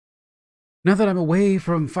Now that I'm away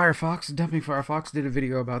from Firefox, dumping Firefox, did a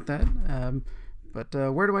video about that. But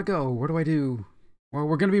where do I go? What do I do? Well,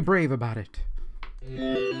 we're going to be brave about it.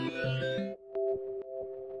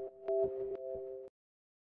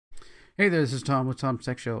 Hey there, this is Tom with Tom's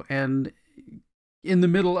Tech Show. And in the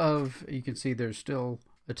middle of, you can see there's still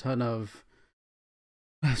a ton of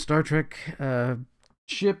Star Trek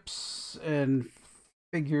ships and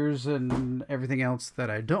figures and everything else that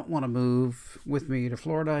I don't want to move with me to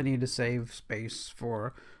Florida. I need to save space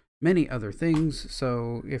for many other things.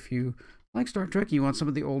 So if you like Star Trek, you want some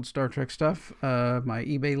of the old Star Trek stuff, my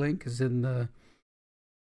eBay link is in the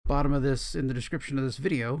bottom of this, in the description of this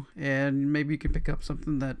video, and maybe you can pick up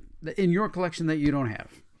something that in your collection that you don't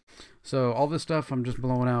have. So all this stuff I'm just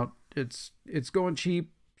blowing out. It's going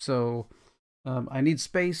cheap, so I need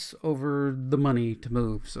space over the money to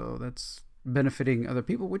move. So that's benefiting other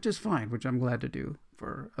people, which is fine, which I'm glad to do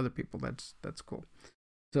for other people. That's cool.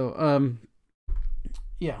 So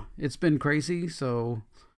yeah, it's been crazy. So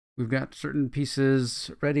we've got certain pieces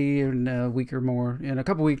ready in a week or more. In a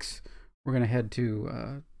couple weeks, we're gonna head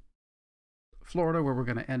to Florida, where we're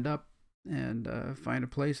gonna end up and find a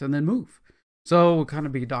place and then move. So we'll kind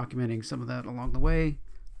of be documenting some of that along the way,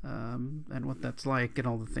 and what that's like and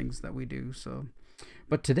all the things that we do. So,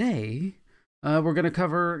 but today we're going to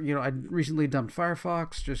cover, I recently dumped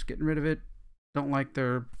Firefox, just getting rid of it. Don't like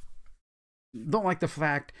the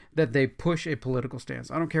fact that they push a political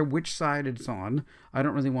stance. I don't care which side it's on. I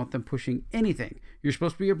don't really want them pushing anything. You're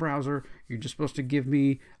supposed to be a browser. You're just supposed to give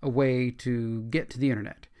me a way to get to the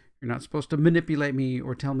internet. You're not supposed to manipulate me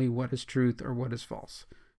or tell me what is truth or what is false.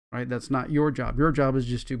 Right? That's not your job. Your job is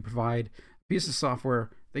just to provide a piece of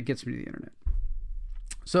software that gets me to the internet.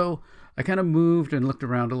 So I kind of moved and looked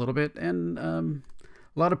around a little bit, and a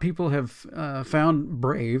lot of people have found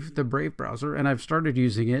Brave, the Brave browser, and I've started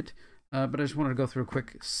using it. But I just wanted to go through a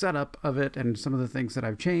quick setup of it and some of the things that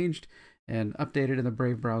I've changed and updated in the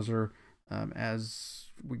Brave browser as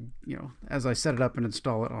I set it up and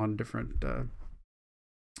install it on different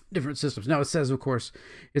systems. Now it says, of course,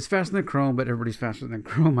 it's faster than Chrome, but everybody's faster than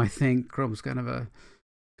Chrome. I think Chrome's kind of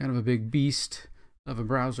a big beast of a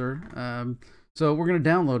browser. So we're going to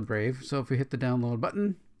download Brave. So if we hit the download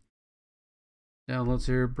button, downloads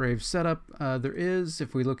here, Brave setup. There is,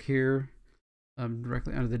 if we look here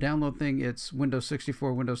directly under the download thing, it's Windows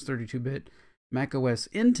 64, Windows 32-bit, Mac OS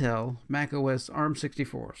Intel, Mac OS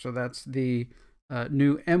ARM64. So that's the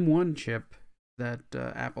new M1 chip that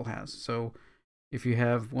Apple has. So if you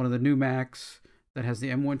have one of the new Macs that has the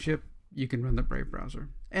M1 chip, you can run the Brave browser.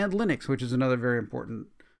 And Linux, which is another very important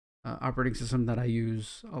operating system that I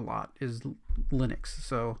use a lot, is Linux.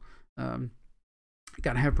 So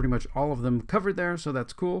got to have pretty much all of them covered there, so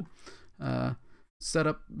that's cool.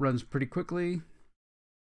 Setup runs pretty quickly.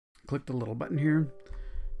 Click the little button here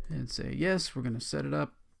and say yes. We're going to set it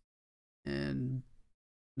up and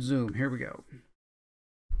zoom. Here we go.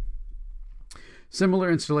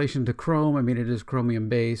 Similar installation to Chrome. I mean, it is Chromium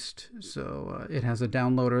based, so it has a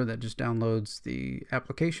downloader that just downloads the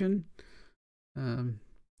application,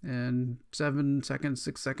 and 7 seconds,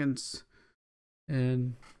 6 seconds,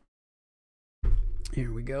 and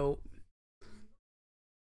here we go.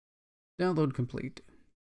 Download complete.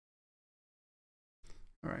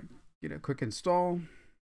 All right, get a quick install.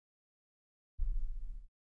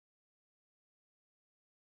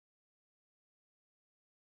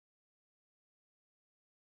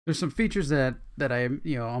 There's some features that I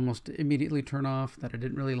almost immediately turn off that I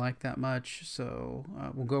didn't really like that much. So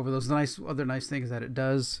we'll go over those. The other nice things that it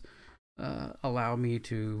does allow me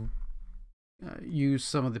to use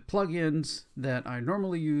some of the plugins that I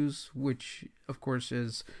normally use, which of course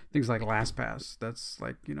is things like LastPass. That's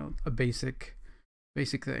like a basic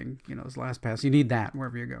thing. Is LastPass. You need that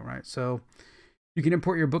wherever you go, right? So you can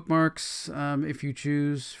import your bookmarks if you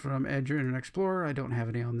choose from Edge or Internet Explorer. I don't have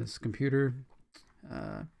any on this computer.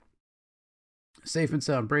 Safe and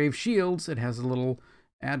sound. Brave shields. It has a little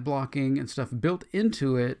ad blocking and stuff built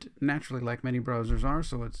into it naturally, like many browsers are.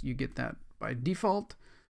 So you get that by default.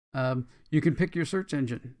 You can pick your search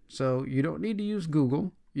engine, so you don't need to use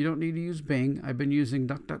Google. You don't need to use Bing. I've been using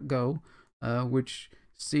DuckDuckGo, which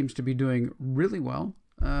seems to be doing really well.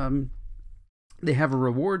 They have a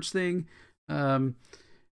rewards thing, so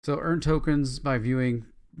earn tokens by viewing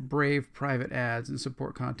Brave private ads and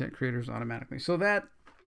support content creators automatically. So that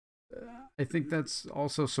I think that's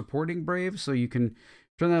also supporting Brave, so you can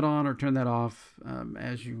turn that on or turn that off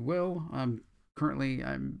as you will. Currently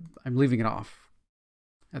I'm leaving it off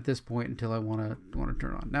at this point until I want to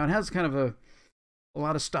turn it on. Now it has kind of a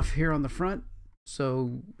lot of stuff here on the front,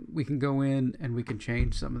 so we can go in and we can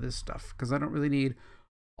change some of this stuff, because I don't really need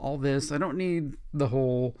all this. I don't need the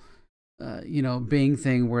whole you know, Bing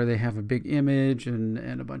thing where they have a big image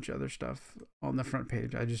and a bunch of other stuff on the front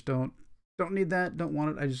page. I just don't need that. Don't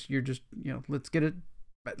want it. You're just, you know, let's get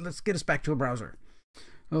us back to a browser.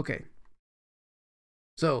 Okay.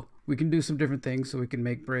 So we can do some different things. So we can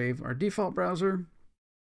make Brave our default browser.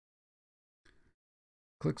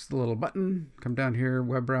 Clicks the little button, come down here,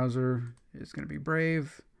 web browser is going to be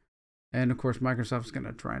Brave. And of course, Microsoft's going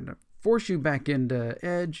to try and force you back into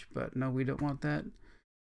Edge, but no, we don't want that.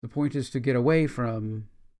 The point is to get away from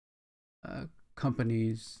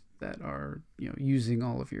companies that are, you know, using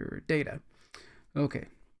all of your data. Okay.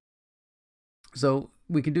 So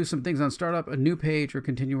we can do some things on startup, a new page, or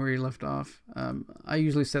continue where you left off. I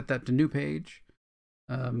usually set that to new page.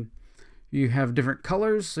 You have different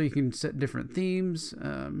colors, so you can set different themes.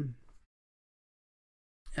 And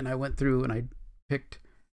I went through and I picked,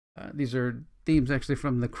 these are themes actually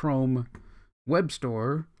from the Chrome web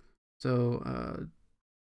store. So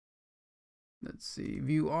let's see,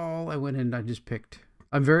 view all. I went in and I just picked,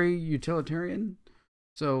 I'm very utilitarian.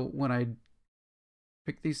 So when I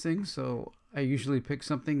pick these things, so I usually pick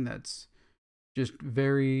something that's just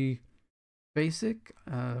very basic.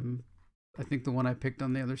 I think the one I picked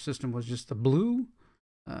on the other system was just the blue,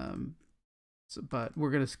 but we're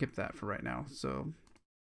going to skip that for right now. So,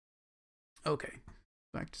 okay,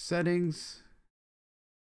 back to settings,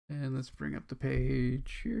 and let's bring up the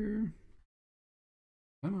page here.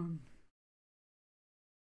 Come on.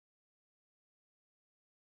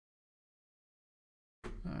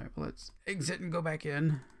 All right, well, let's exit and go back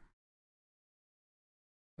in.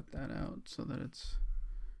 Put that out so that it's...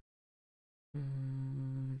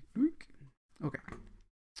 Okay.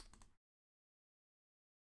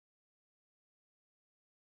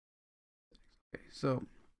 Okay, so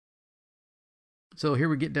here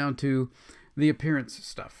we get down to the appearance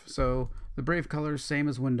stuff. So the Brave colors, same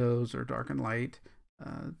as Windows, or dark and light.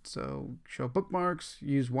 So show bookmarks,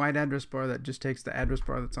 use wide address bar. That just takes the address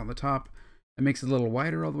bar that's on the top and makes it a little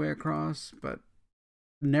wider all the way across, but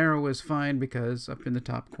narrow is fine because up in the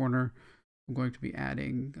top corner, I'm going to be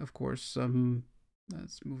adding, of course, some,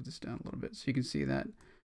 let's move this down a little bit so you can see that.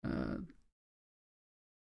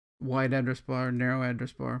 Wide address bar, narrow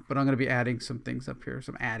address bar, but I'm going to be adding some things up here,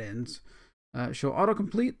 some add-ins. Show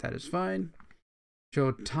autocomplete, that is fine.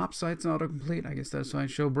 Show top sites and autocomplete, I guess that's fine.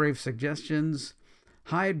 Show Brave suggestions.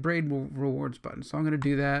 Hide Brave rewards button. So I'm going to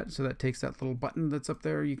do that. So that takes that little button that's up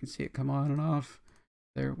there. You can see it come on and off.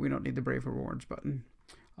 There, we don't need the Brave rewards button.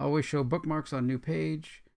 Always show bookmarks on new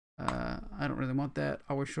page. I don't really want that.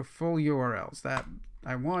 Always show full URLs. That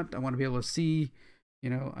I want to be able to see, you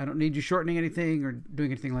know, I don't need you shortening anything or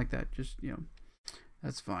doing anything like that. Just, you know,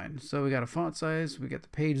 that's fine. So we got a font size. We got the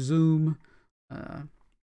page zoom,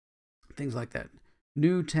 things like that.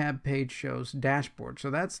 New tab page shows dashboard. So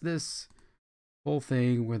that's this whole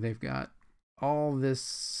thing where they've got all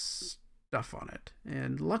this stuff on it.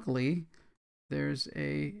 And luckily there's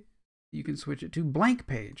you can switch it to blank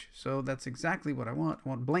page. So that's exactly what I want. I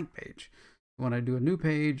want blank page. When I do a new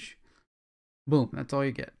page, boom, that's all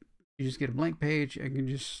you get. You just get a blank page. I can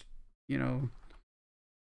just, you know,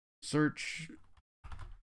 search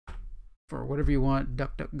for whatever you want,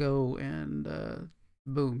 DuckDuckGo, and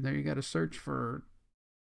boom, there you got to search for,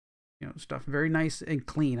 you know, stuff. Very nice and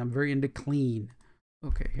clean. I'm very into clean.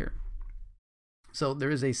 Okay, here. So there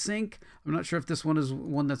is a sync. I'm not sure if this one is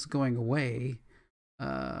one that's going away,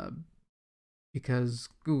 because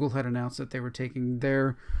Google had announced that they were taking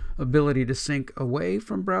their ability to sync away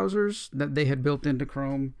from browsers that they had built into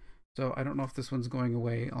Chrome. So I don't know if this one's going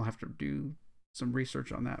away. I'll have to do some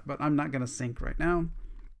research on that, but I'm not going to sync right now.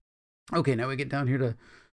 Okay, now we get down here to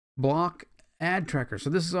block ad tracker. So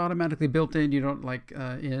this is automatically built in. You don't like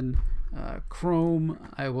in Chrome,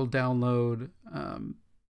 I will download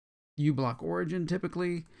uBlock Origin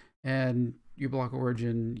typically, and uBlock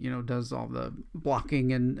Origin, you know, does all the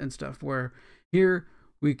blocking and stuff, where here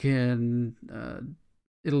we can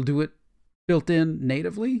it'll do it built in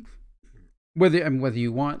natively. Whether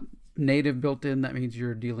you want native built in, that means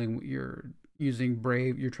you're using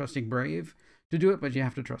Brave, you're trusting Brave to do it, but you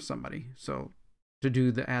have to trust somebody so to do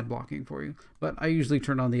the ad blocking for you. But I usually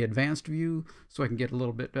turn on the advanced view so I can get a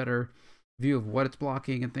little bit better view of what it's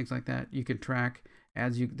blocking and things like that. You can track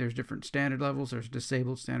ads. There's different standard levels. There's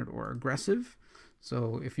disabled, standard, or aggressive.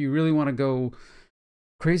 So if you really want to go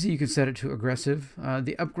crazy, you can set it to aggressive.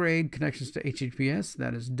 The upgrade connections to HTTPS,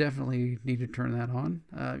 that is definitely need to turn that on.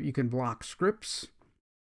 You can block scripts,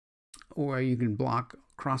 or you can block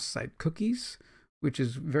cross-site cookies, which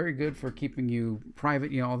is very good for keeping you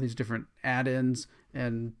private. You know, all these different add-ins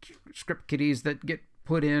and script kiddies that get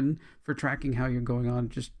put in for tracking how you're going on.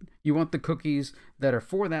 Just, you want the cookies that are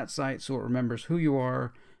for that site so it remembers who you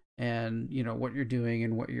are and what you're doing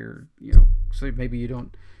and what you're so maybe you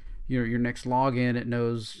don't your next login, it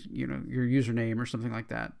knows your username or something like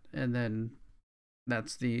that, and then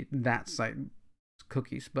that's that site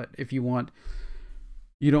cookies. But if you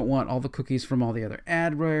don't want all the cookies from all the other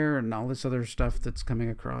adware and all this other stuff that's coming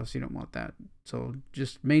across. You don't want that. So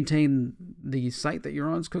just maintain the site that you're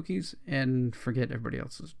on's cookies and forget everybody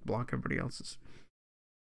else's, block everybody else's.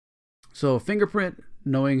 So fingerprint,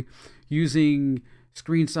 using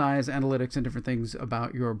screen size, analytics, and different things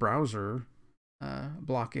about your browser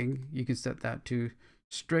blocking. You can set that to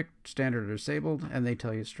strict, standard, or disabled, and they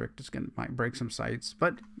tell you strict might break some sites,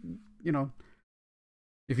 but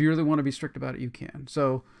if you really want to be strict about it, you can.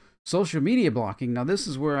 So social media blocking. Now this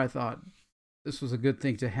is where I thought this was a good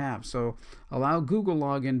thing to have. So allow Google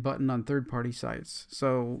login button on third-party sites.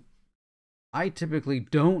 So I typically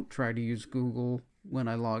don't try to use Google when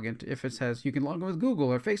I log into, if it says you can log in with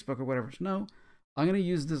Google or Facebook or whatever. So no, I'm going to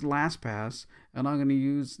use this LastPass, and I'm going to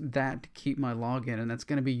use that to keep my login, and that's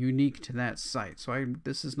going to be unique to that site. So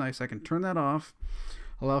this is nice. I can turn that off.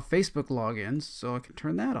 Allow Facebook logins, so I can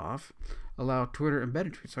turn that off. Allow Twitter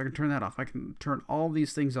embedded tweets, so I can turn that off. I can turn all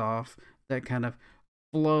these things off that kind of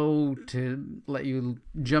flow to let you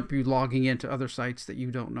logging into other sites that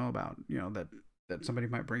you don't know about, that somebody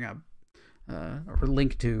might bring up or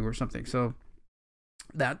link to or something. So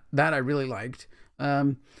that I really liked.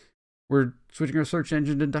 We're switching our search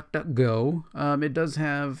engine to DuckDuckGo. It does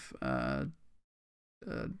have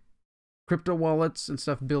crypto wallets and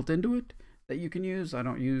stuff built into it that you can use. I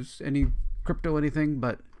don't use any crypto anything,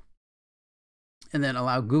 and then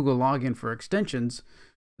allow Google login for extensions.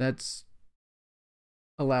 That's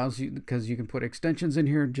allows you, because you can put extensions in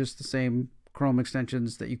here, just the same Chrome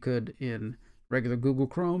extensions that you could in regular Google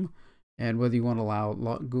Chrome. And whether you want to allow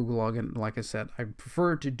Google login, like I said, I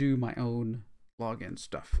prefer to do my own login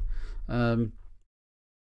stuff.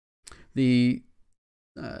 This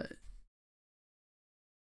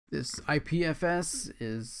IPFS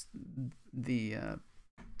is the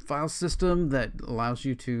file system that allows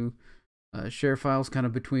you to share files kind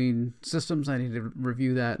of between systems. I need to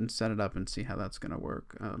review that and set it up and see how that's going to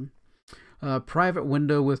work. Private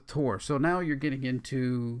window with Tor. So now you're getting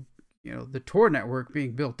into the Tor network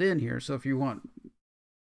being built in here. So if you want,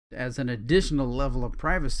 as an additional level of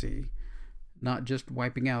privacy, not just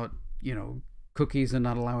wiping out cookies and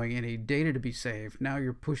not allowing any data to be saved, now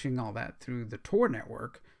you're pushing all that through the Tor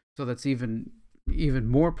network. So that's even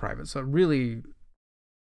more private. So really,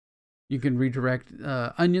 you can redirect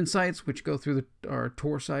onion sites, which go through our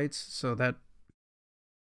Tor sites. So that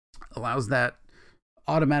allows that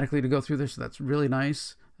automatically to go through there. So that's really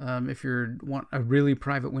nice. If you want a really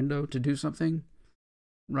private window to do something,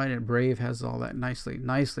 right? And Brave has all that nicely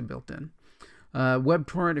built in.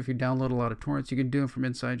 WebTorrent, if you download a lot of torrents, you can do them from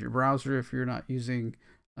inside your browser if you're not using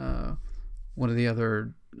one of the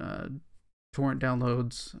other torrent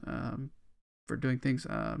downloads for doing things.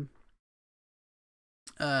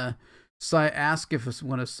 Ask if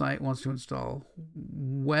when a site wants to install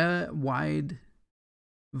Widevine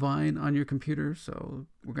on your computer. So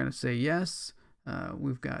we're going to say yes.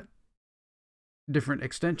 We've got different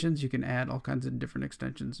extensions. You can add all kinds of different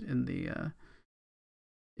extensions in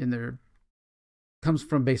their comes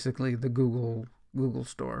from basically the Google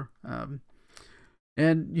store.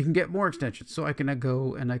 And you can get more extensions. So I can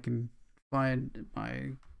go and I can find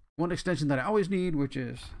my one extension that I always need, which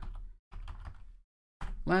is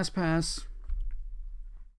LastPass.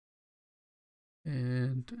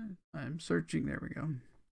 And I'm searching. There we go.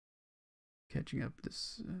 Catching up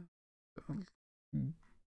this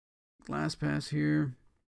LastPass here.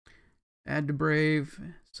 Add to Brave.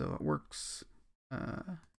 So it works.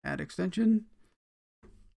 Add extension.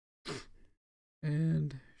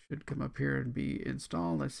 And should come up here and be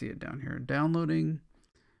installed. I see it down here downloading,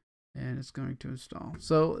 and it's going to install.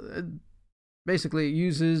 So basically it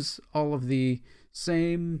uses all of the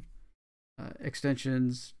same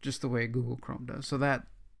extensions just the way Google Chrome does. So that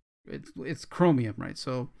it's Chromium, right?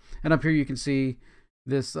 So, and up here you can see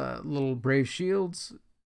this little Brave Shields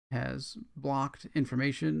has blocked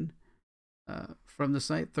information from the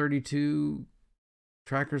site. 32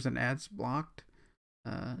 trackers and ads blocked.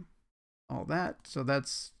 All that. So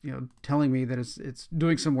that's telling me that it's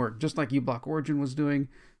doing some work, just like uBlock Origin was doing.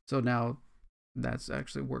 So now that's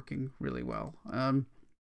actually working really well.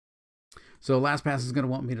 So LastPass is going to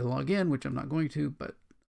want me to log in, which I'm not going to. But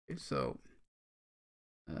so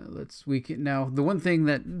now the one thing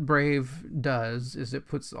that Brave does is it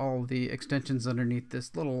puts all the extensions underneath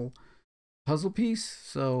this little puzzle piece.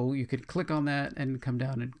 So you could click on that and come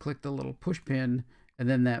down and click the little push pin. And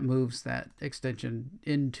then that moves that extension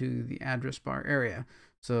into the address bar area.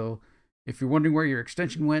 So If you're wondering where your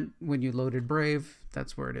extension went when you loaded Brave,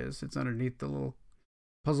 that's where it is. It's underneath the little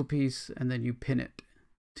puzzle piece, and then you pin it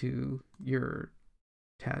to your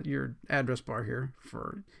address bar here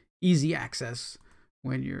for easy access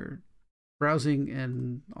when you're browsing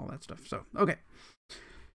and all that stuff. So, okay.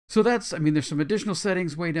 So that's, I mean, there's some additional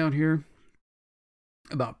settings way down here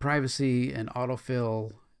about privacy and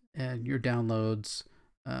autofill and your downloads.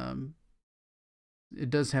 It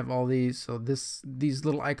does have all these. So these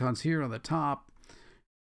little icons here on the top,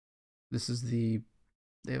 this is they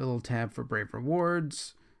have a little tab for Brave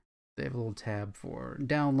Rewards. They have a little tab for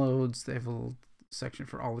downloads. They have a little section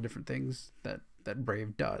for all the different things that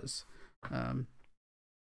Brave does.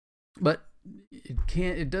 But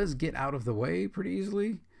it does get out of the way pretty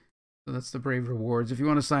easily. So that's the Brave Rewards. If you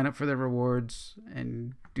want to sign up for their rewards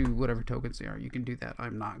and do whatever tokens they are, you can do that.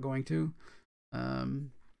 I'm not going to.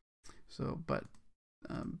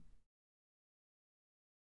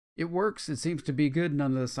 It works. It seems to be good.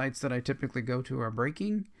 None of the sites that I typically go to are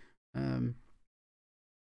breaking. And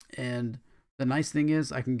the nice thing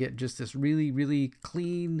is I can get just this really, really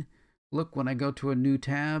clean look when I go to a new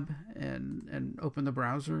tab and open the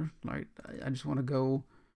browser. Like, I just want to go,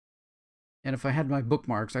 and if I had my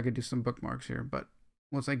bookmarks, I could do some bookmarks here. But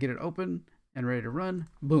once I get it open and ready to run,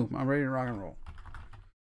 boom, I'm ready to rock and roll.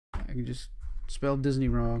 I can just spell Disney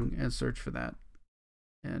wrong and search for that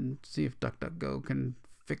and see if DuckDuckGo can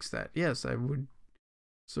fix that. Yes, I would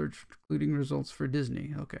search including results for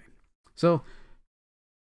Disney. Okay. So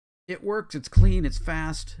it works, it's clean, it's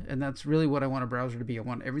fast, and that's really what I want a browser to be. I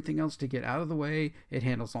want everything else to get out of the way. It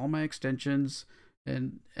handles all my extensions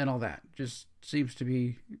and all that. Just seems to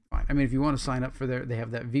be fine. I mean, if you want to sign up for they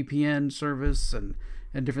have that VPN service and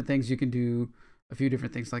different things. You can do a few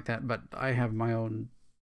different things like that, but I have my own.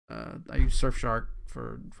 I use Surfshark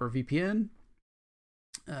for VPN,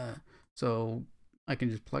 so I can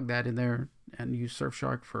just plug that in there and use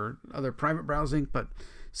Surfshark for other private browsing, but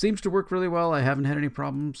seems to work really well. I haven't had any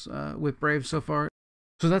problems with Brave so far.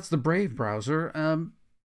 So that's the Brave browser.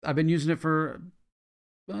 I've been using it for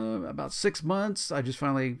about 6 months. I just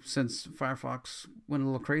finally, since Firefox went a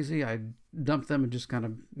little crazy, I dumped them and just kind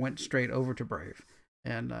of went straight over to Brave.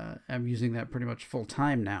 And I'm using that pretty much full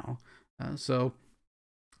time now. So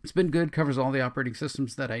it's been good, covers all the operating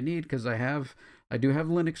systems that I need, because I do have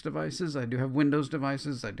Linux devices, I do have Windows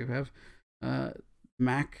devices, I do have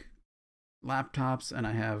Mac laptops, and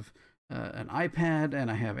I have an iPad, and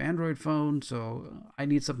I have Android phone, so I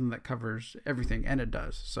need something that covers everything, and it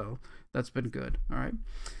does. So that's been good. All right.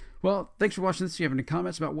 Well, thanks for watching this. If you have any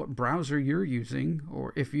comments about what browser you're using,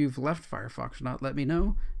 or if you've left Firefox or not, let me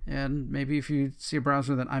know. And maybe if you see a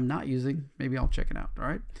browser that I'm not using, maybe I'll check it out. All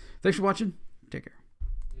right. Thanks for watching. Take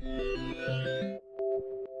care.